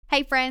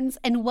Hey, friends,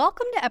 and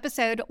welcome to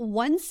episode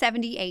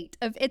 178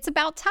 of It's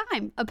About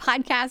Time, a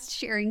podcast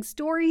sharing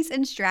stories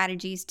and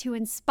strategies to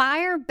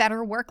inspire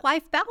better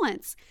work-life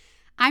balance.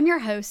 I'm your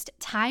host,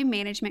 time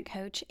management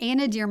coach,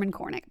 Anna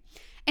Dearmon-Kornick.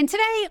 And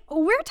today,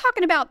 we're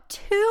talking about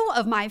two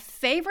of my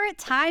favorite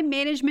time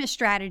management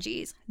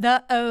strategies,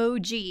 the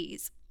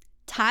OGs,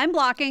 time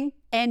blocking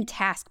and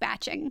task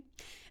batching.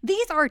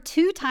 These are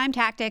two time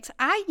tactics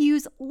I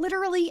use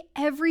literally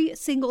every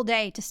single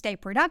day to stay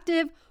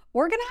productive,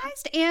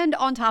 organized, and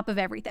on top of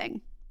everything.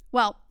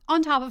 Well,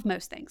 on top of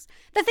most things.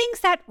 The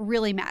things that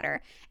really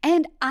matter.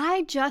 And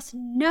I just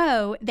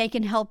know they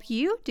can help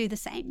you do the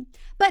same.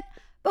 But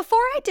before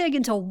I dig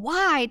into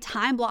why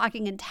time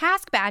blocking and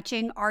task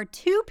batching are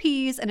two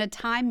peas in a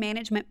time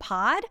management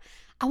pod,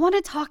 I want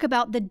to talk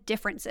about the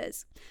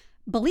differences.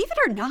 Believe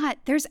it or not,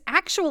 there's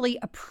actually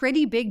a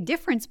pretty big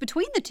difference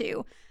between the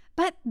two,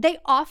 but they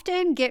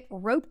often get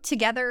roped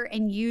together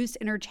and used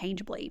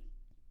interchangeably.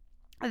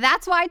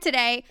 That's why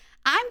today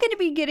I'm going to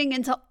be getting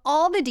into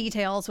all the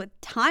details with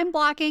time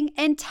blocking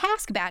and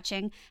task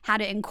batching, how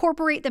to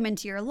incorporate them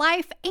into your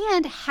life,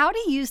 and how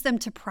to use them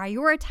to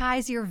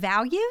prioritize your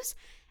values,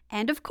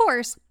 and of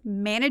course,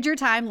 manage your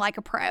time like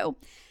a pro.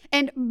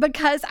 And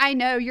because I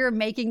know you're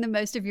making the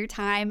most of your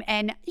time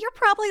and you're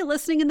probably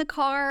listening in the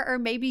car, or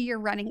maybe you're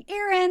running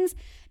errands,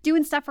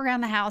 doing stuff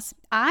around the house,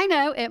 I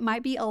know it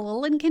might be a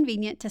little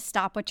inconvenient to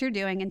stop what you're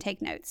doing and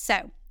take notes.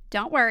 So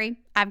don't worry,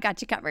 I've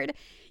got you covered.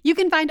 You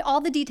can find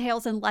all the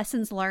details and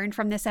lessons learned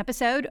from this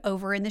episode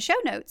over in the show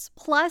notes,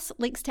 plus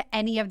links to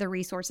any of the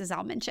resources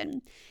I'll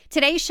mention.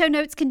 Today's show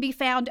notes can be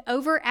found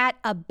over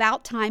at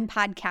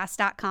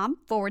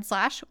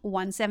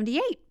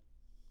abouttimepodcast.com/178.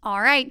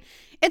 All right,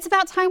 it's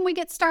about time we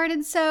get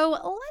started, so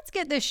let's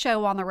get this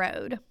show on the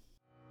road.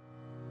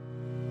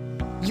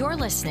 You're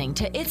listening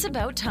to It's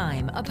About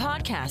Time, a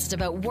podcast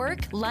about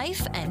work,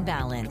 life, and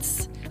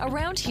balance.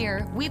 Around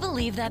here, we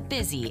believe that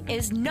busy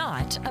is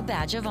not a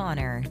badge of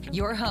honor.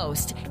 Your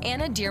host,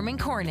 Anna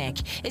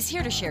Dearmon-Kornick, is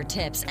here to share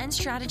tips and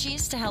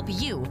strategies to help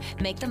you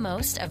make the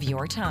most of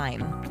your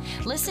time.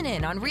 Listen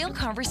in on real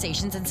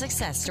conversations and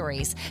success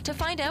stories to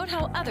find out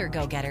how other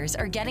go-getters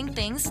are getting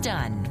things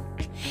done.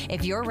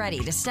 If you're ready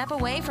to step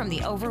away from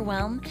the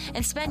overwhelm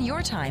and spend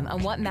your time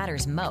on what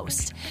matters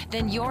most,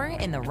 then you're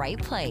in the right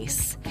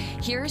place.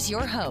 Here's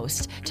your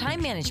host,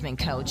 time management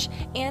coach,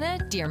 Anna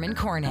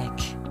Dearmon-Kornick.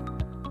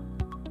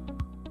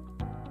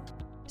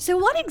 So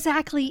what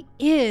exactly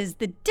is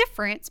the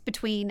difference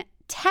between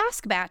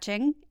task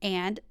batching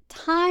and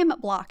time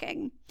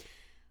blocking?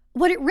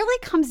 What it really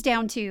comes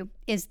down to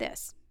is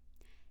this.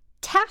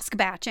 Task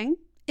batching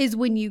is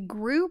when you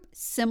group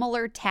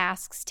similar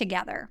tasks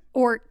together,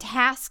 or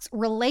tasks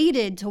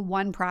related to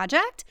one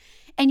project,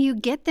 and you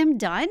get them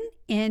done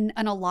in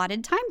an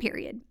allotted time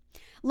period.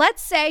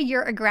 Let's say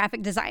you're a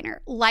graphic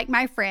designer, like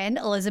my friend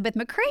Elizabeth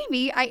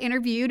McCravey I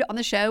interviewed on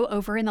the show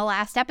over in the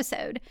last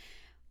episode.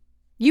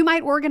 You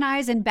might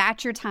organize and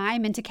batch your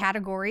time into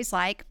categories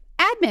like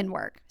admin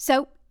work,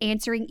 so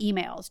answering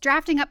emails,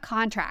 drafting up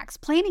contracts,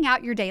 planning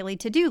out your daily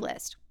to-do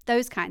list,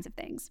 those kinds of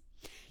things.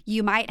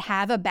 You might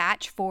have a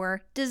batch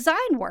for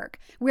design work,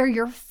 where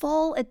your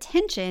full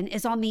attention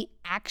is on the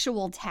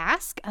actual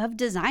task of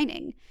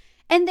designing.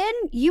 And then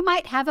you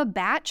might have a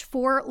batch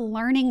for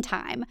learning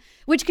time,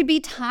 which could be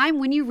time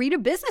when you read a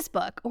business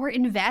book or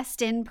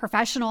invest in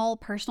personal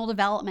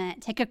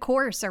development, take a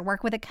course, or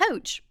work with a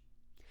coach.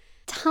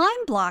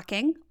 Time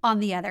blocking, on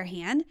the other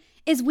hand,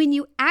 is when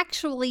you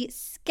actually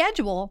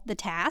schedule the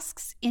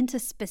tasks into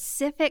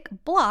specific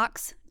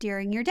blocks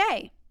during your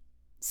day.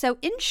 So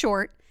in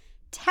short,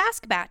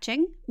 task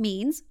batching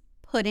means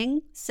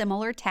putting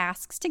similar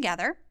tasks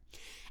together,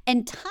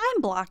 and time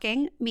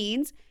blocking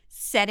means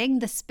setting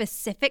the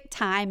specific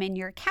time in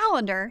your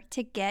calendar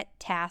to get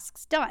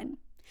tasks done.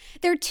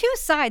 They're two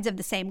sides of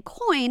the same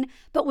coin,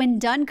 but when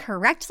done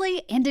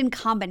correctly and in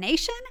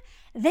combination,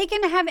 they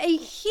can have a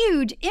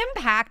huge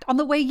impact on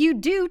the way you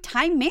do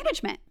time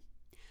management.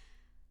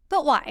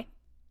 But why?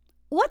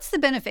 What's the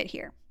benefit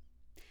here?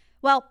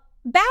 Well,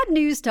 bad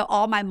news to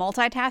all my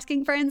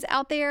multitasking friends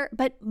out there,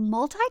 but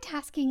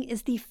multitasking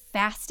is the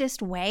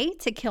fastest way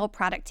to kill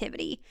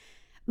productivity.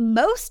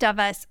 Most of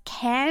us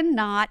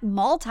cannot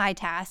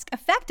multitask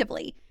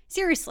effectively.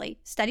 Seriously,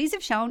 studies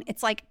have shown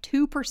it's like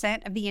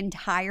 2% of the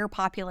entire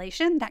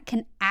population that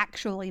can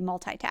actually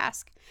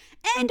multitask.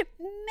 And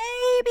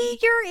maybe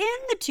you're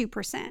in the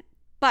 2%,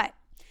 but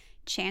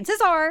chances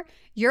are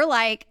you're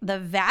like the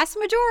vast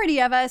majority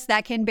of us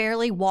that can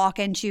barely walk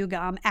and chew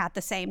gum at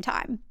the same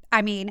time.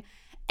 I mean,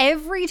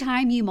 every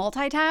time you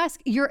multitask,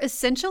 you're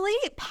essentially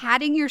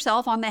patting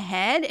yourself on the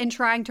head and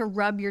trying to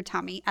rub your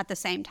tummy at the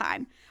same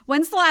time.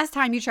 When's the last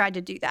time you tried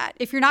to do that?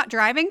 If you're not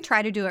driving,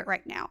 try to do it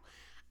right now.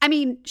 I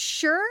mean,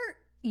 sure,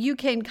 you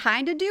can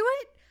kind of do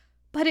it,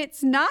 but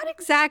it's not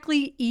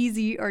exactly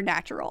easy or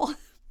natural.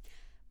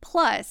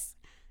 Plus,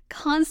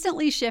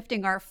 constantly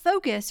shifting our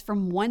focus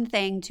from one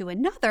thing to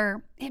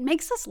another, it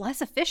makes us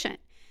less efficient.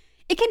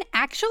 It can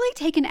actually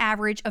take an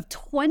average of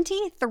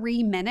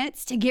 23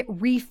 minutes to get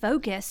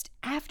refocused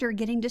after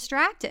getting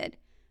distracted.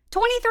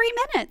 23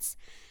 minutes.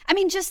 I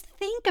mean, just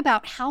think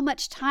about how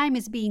much time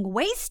is being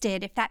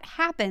wasted if that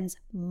happens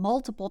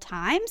multiple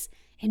times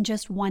in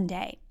just one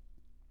day.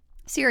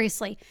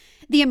 Seriously,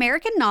 the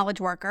American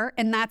Knowledge Worker,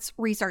 and that's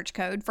research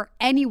code for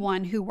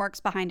anyone who works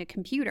behind a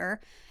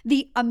computer,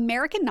 the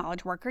American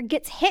Knowledge Worker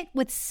gets hit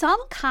with some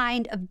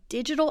kind of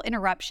digital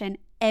interruption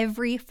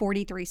every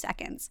 43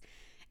 seconds.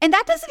 And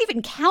that doesn't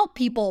even count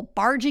people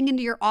barging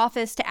into your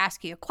office to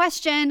ask you a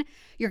question,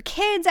 your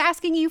kids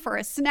asking you for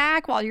a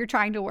snack while you're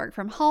trying to work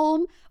from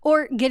home,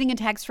 or getting a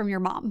text from your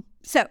mom.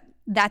 So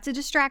that's a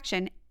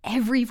distraction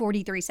every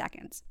 43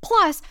 seconds,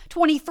 plus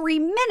 23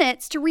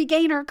 minutes to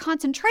regain our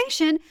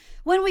concentration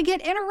when we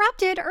get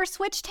interrupted or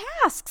switch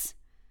tasks.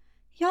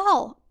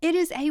 Y'all, it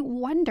is a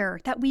wonder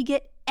that we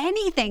get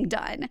anything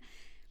done.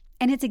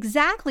 And it's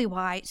exactly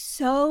why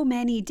so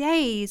many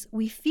days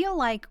we feel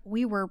like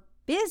we were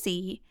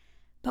busy,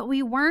 but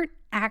we weren't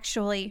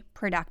actually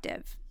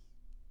productive.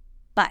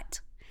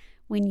 But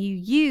when you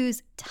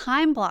use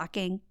time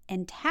blocking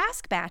and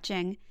task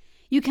batching,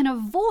 you can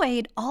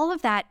avoid all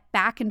of that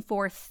back and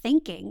forth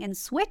thinking and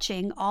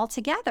switching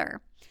altogether.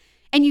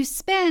 And you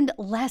spend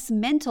less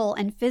mental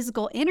and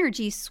physical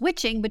energy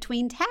switching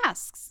between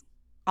tasks.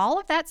 All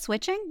of that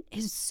switching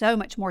is so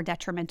much more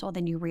detrimental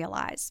than you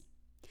realize.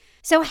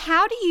 So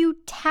how do you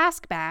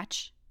task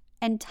batch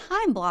and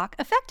time block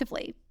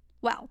effectively?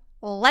 Well,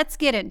 let's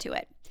get into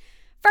it.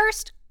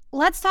 First,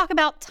 let's talk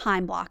about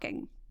time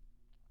blocking.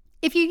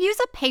 If you use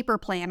a paper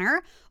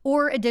planner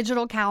or a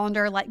digital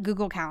calendar like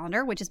Google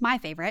Calendar, which is my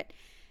favorite,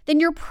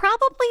 then you're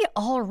probably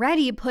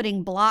already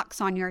putting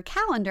blocks on your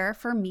calendar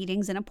for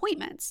meetings and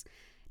appointments.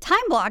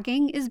 Time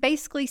blocking is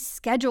basically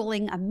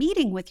scheduling a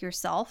meeting with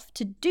yourself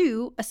to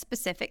do a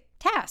specific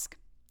task.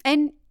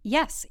 And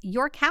yes,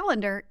 your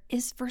calendar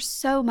is for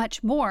so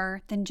much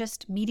more than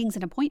just meetings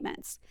and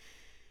appointments.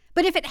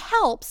 But if it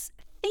helps,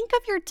 think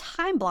of your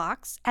time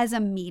blocks as a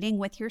meeting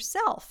with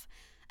yourself,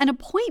 an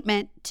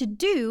appointment to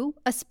do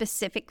a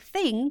specific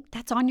thing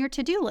that's on your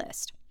to-do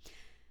list.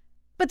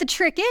 But the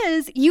trick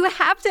is you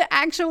have to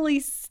actually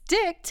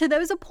stick to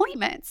those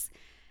appointments.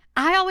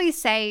 I always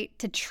say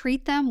to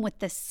treat them with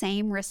the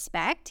same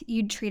respect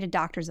you'd treat a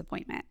doctor's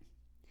appointment.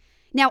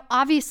 Now,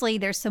 obviously,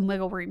 there's some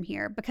wiggle room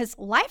here because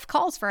life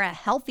calls for a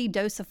healthy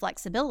dose of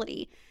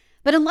flexibility.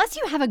 But unless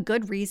you have a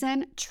good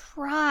reason,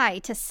 try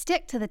to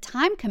stick to the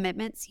time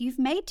commitments you've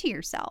made to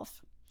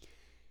yourself.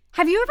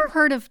 Have you ever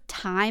heard of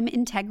time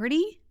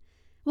integrity?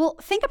 Well,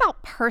 think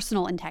about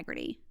personal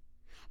integrity.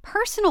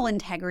 Personal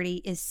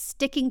integrity is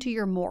sticking to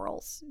your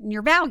morals and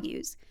your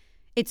values.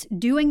 It's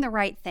doing the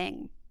right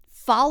thing,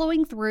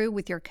 following through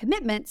with your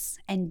commitments,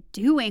 and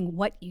doing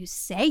what you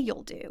say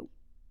you'll do.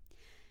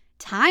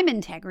 Time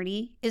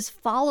integrity is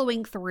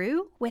following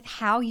through with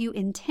how you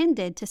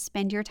intended to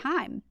spend your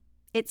time.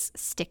 It's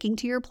sticking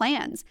to your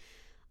plans,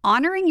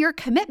 honoring your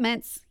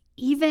commitments,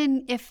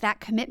 even if that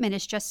commitment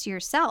is just to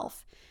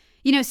yourself.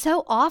 You know,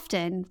 so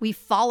often we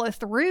follow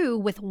through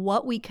with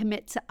what we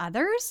commit to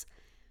others,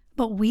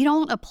 but we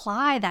don't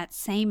apply that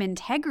same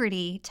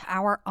integrity to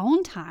our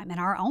own time and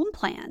our own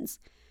plans.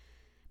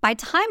 By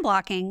time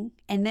blocking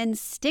and then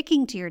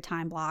sticking to your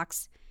time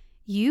blocks,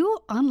 you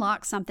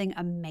unlock something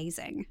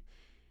amazing.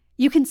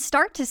 You can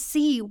start to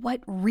see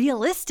what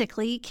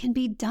realistically can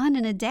be done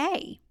in a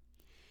day.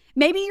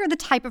 Maybe you're the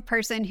type of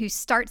person who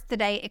starts the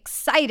day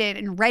excited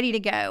and ready to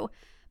go,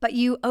 but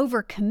you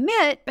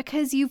overcommit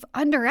because you've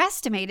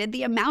underestimated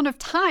the amount of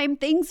time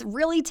things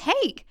really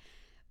take.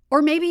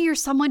 Or maybe you're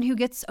someone who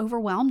gets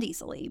overwhelmed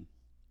easily.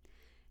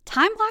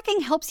 Time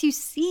blocking helps you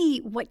see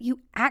what you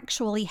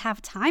actually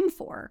have time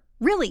for.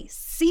 Really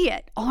see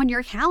it on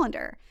your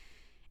calendar.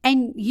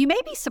 And you may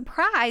be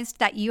surprised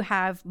that you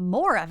have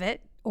more of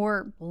it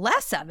or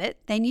less of it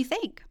than you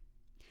think.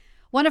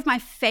 One of my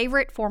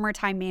favorite former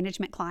time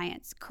management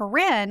clients,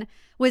 Corinne,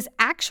 was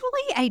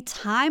actually a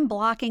time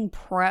blocking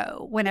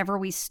pro whenever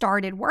we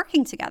started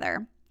working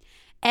together.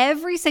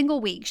 Every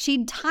single week,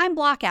 she'd time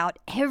block out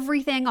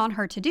everything on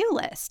her to-do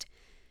list.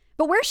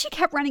 But where she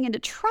kept running into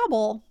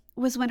trouble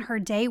was when her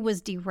day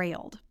was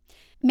derailed.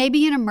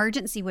 Maybe an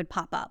emergency would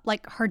pop up,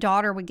 like her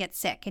daughter would get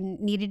sick and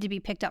needed to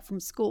be picked up from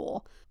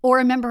school, or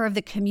a member of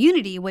the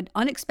community would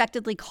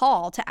unexpectedly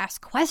call to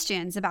ask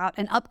questions about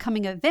an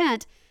upcoming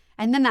event.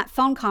 And then that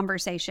phone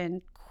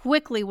conversation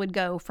quickly would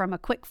go from a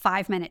quick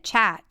 5-minute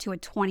chat to a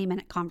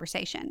 20-minute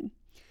conversation.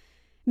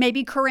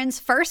 Maybe Corinne's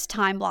first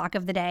time block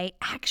of the day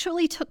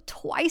actually took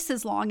twice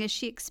as long as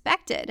she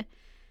expected.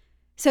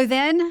 So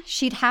then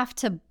she'd have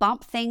to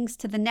bump things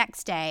to the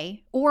next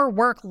day or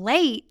work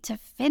late to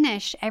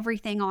finish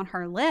everything on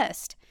her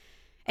list.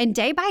 And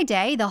day by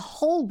day, the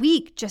whole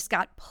week just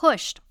got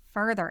pushed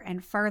further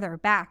and further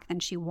back than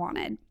she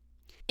wanted.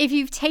 If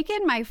you've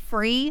taken my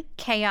free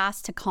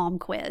Chaos to Calm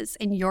quiz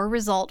and your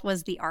result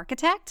was the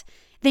architect,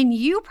 then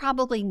you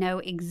probably know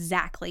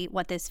exactly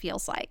what this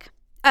feels like.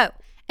 Oh,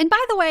 and by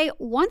the way,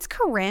 once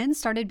Corinne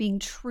started being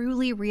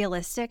truly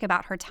realistic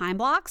about her time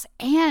blocks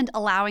and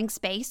allowing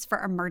space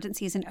for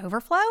emergencies and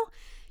overflow,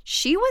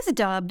 she was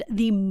dubbed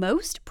the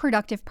most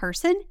productive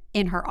person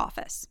in her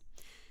office.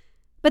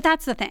 But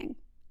that's the thing.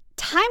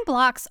 time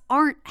blocks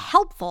aren't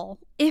helpful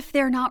if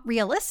they're not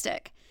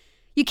realistic.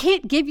 You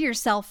can't give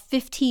yourself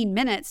 15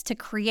 minutes to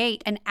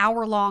create an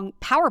hour-long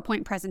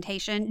PowerPoint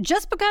presentation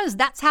just because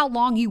that's how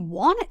long you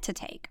want it to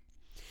take.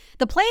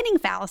 The planning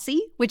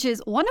fallacy, which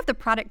is one of the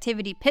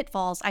productivity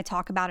pitfalls I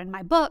talk about in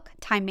my book,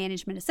 Time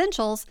Management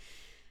Essentials,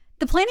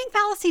 the planning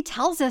fallacy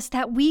tells us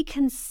that we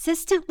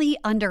consistently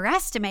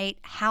underestimate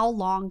how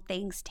long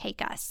things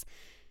take us.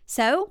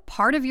 So,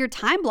 part of your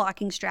time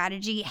blocking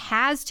strategy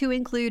has to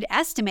include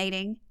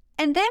estimating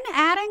and then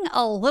adding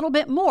a little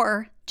bit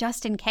more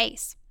just in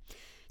case.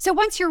 So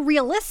once you're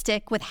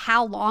realistic with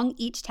how long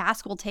each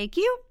task will take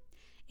you,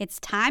 it's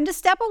time to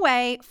step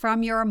away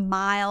from your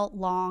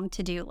mile-long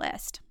to-do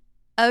list.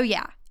 Oh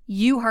yeah,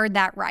 you heard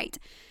that right.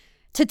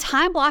 To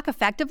time block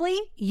effectively,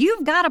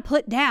 you've got to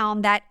put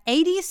down that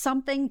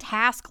 80-something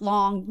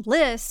task-long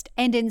list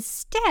and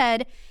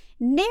instead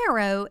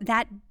narrow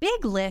that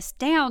big list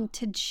down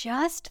to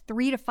just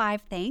 3 to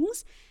 5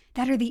 things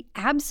that are the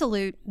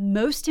absolute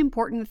most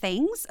important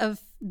things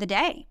of the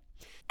day.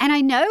 And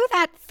I know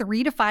that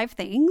 3 to 5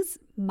 things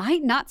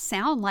might not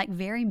sound like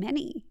very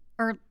many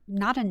or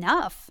not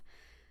enough,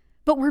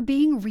 but we're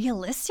being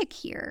realistic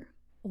here.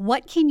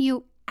 What can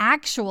you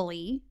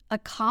actually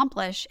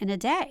accomplish in a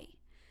day?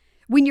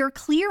 When you're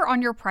clear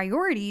on your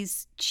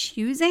priorities,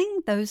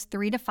 choosing those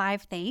 3 to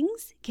 5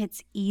 things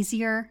gets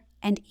easier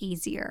and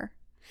easier.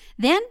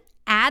 Then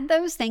add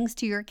those things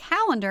to your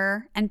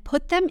calendar and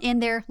put them in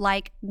there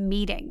like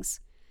meetings.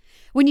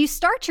 When you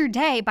start your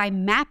day by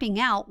mapping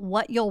out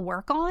what you'll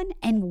work on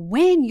and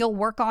when you'll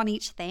work on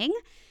each thing,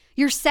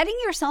 you're setting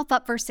yourself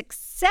up for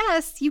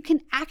success you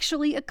can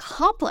actually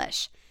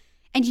accomplish.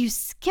 And you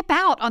skip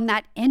out on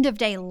that end of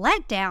day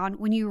letdown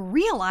when you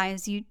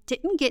realize you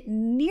didn't get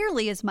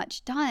nearly as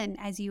much done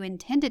as you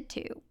intended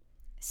to.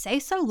 Say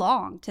so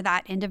long to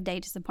that end of day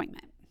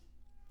disappointment.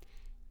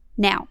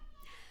 Now,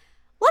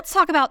 let's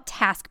talk about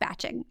task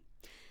batching.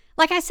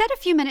 Like I said a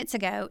few minutes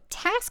ago,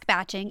 task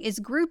batching is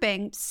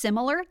grouping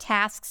similar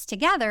tasks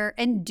together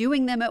and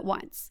doing them at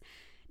once.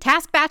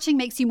 Task batching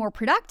makes you more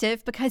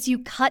productive because you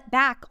cut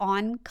back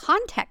on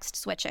context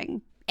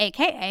switching,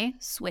 aka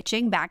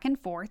switching back and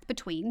forth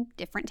between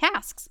different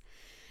tasks.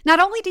 Not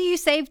only do you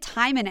save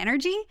time and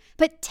energy,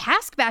 but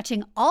task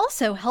batching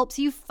also helps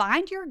you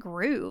find your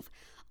groove,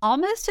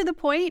 almost to the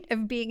point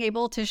of being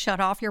able to shut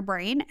off your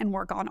brain and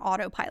work on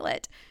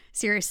autopilot.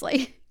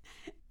 Seriously.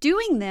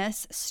 Doing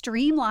this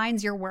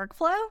streamlines your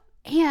workflow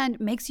and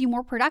makes you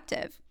more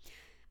productive.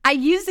 I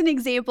used an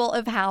example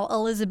of how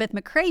Elizabeth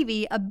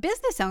McCravey, a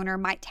business owner,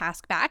 might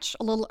task batch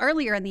a little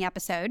earlier in the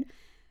episode,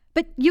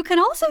 but you can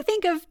also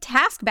think of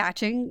task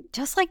batching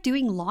just like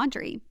doing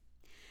laundry.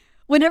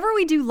 Whenever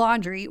we do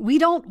laundry, we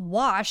don't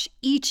wash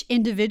each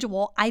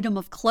individual item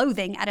of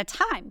clothing at a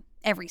time.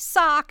 Every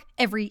sock,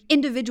 every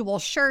individual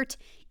shirt,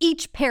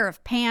 each pair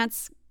of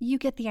pants, you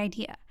get the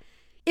idea.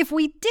 If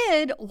we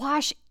did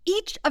wash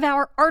each of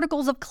our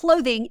articles of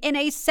clothing in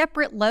a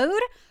separate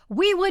load,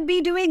 we would be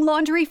doing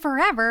laundry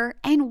forever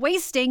and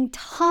wasting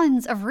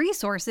tons of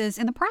resources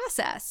in the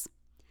process.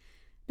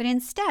 But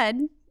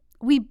instead,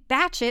 we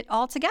batch it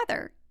all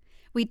together.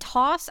 We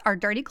toss our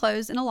dirty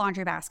clothes in a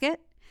laundry basket.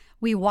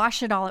 We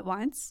wash it all at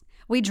once.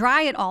 We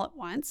dry it all at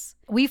once.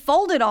 We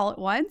fold it all at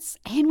once.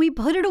 And we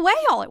put it away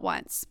all at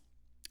once.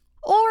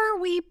 Or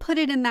we put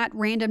it in that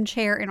random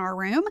chair in our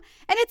room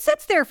and it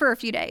sits there for a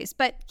few days,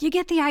 but you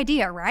get the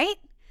idea, right?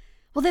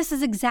 Well, this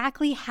is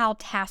exactly how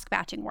task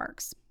batching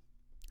works.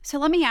 So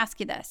let me ask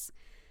you this.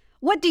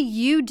 What do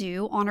you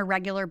do on a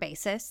regular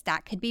basis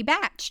that could be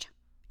batched?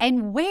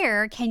 And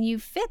where can you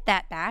fit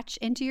that batch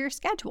into your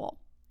schedule?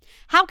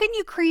 How can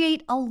you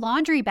create a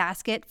laundry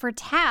basket for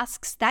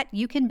tasks that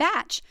you can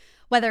batch?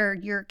 Whether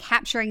you're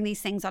capturing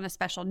these things on a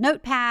special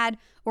notepad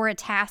or a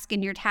task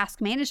in your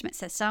task management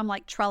system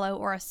like Trello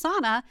or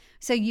Asana,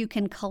 so you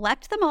can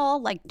collect them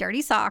all like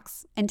dirty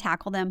socks and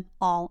tackle them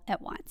all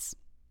at once.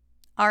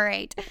 All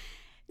right,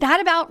 that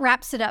about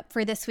wraps it up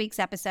for this week's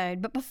episode.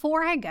 But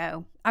before I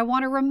go, I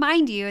want to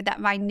remind you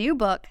that my new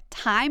book,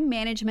 Time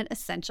Management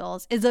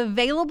Essentials, is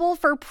available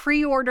for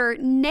pre-order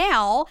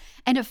now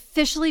and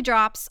officially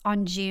drops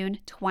on June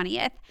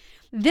 20th.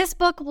 This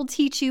book will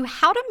teach you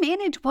how to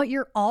manage what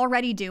you're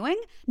already doing,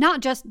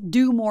 not just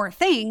do more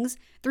things,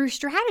 through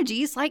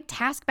strategies like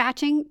task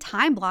batching,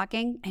 time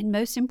blocking, and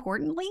most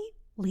importantly,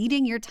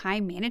 leading your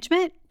time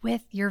management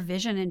with your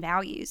vision and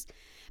values.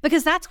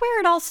 Because that's where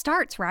it all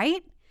starts,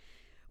 right?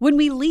 When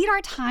we lead our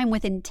time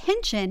with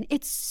intention,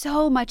 it's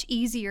so much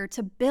easier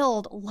to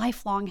build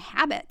lifelong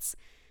habits.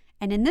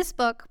 And in this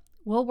book,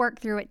 we'll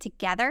work through it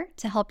together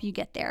to help you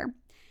get there.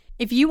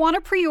 If you want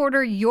to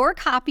pre-order your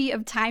copy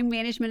of Time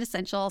Management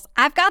Essentials,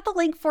 I've got the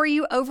link for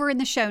you over in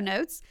the show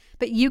notes,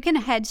 but you can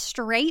head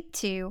straight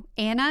to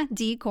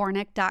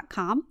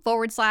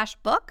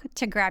annadkornick.com/book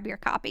to grab your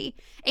copy.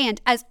 And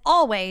as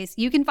always,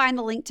 you can find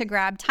the link to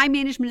grab Time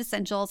Management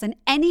Essentials and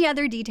any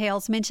other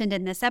details mentioned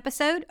in this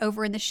episode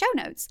over in the show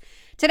notes.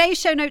 Today's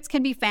show notes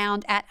can be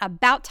found at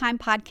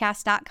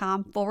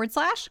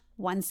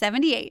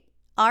abouttimepodcast.com/178.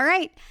 All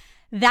right.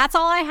 That's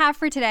all I have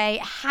for today.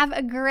 Have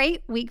a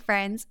great week,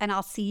 friends, and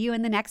I'll see you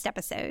in the next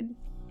episode.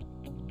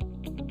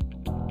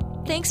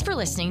 Thanks for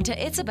listening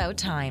to It's About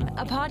Time,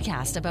 a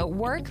podcast about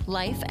work,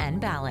 life,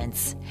 and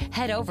balance.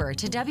 Head over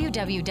to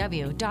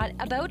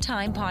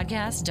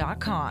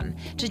www.abouttimepodcast.com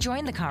to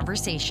join the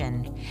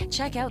conversation.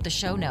 Check out the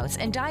show notes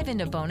and dive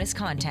into bonus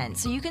content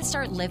so you can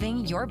start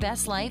living your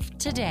best life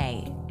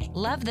today.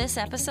 Love this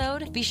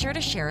episode? Be sure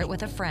to share it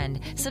with a friend,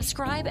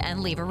 subscribe,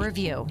 and leave a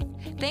review.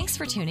 Thanks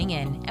for tuning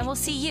in, and we'll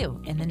see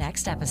you in the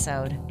next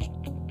episode.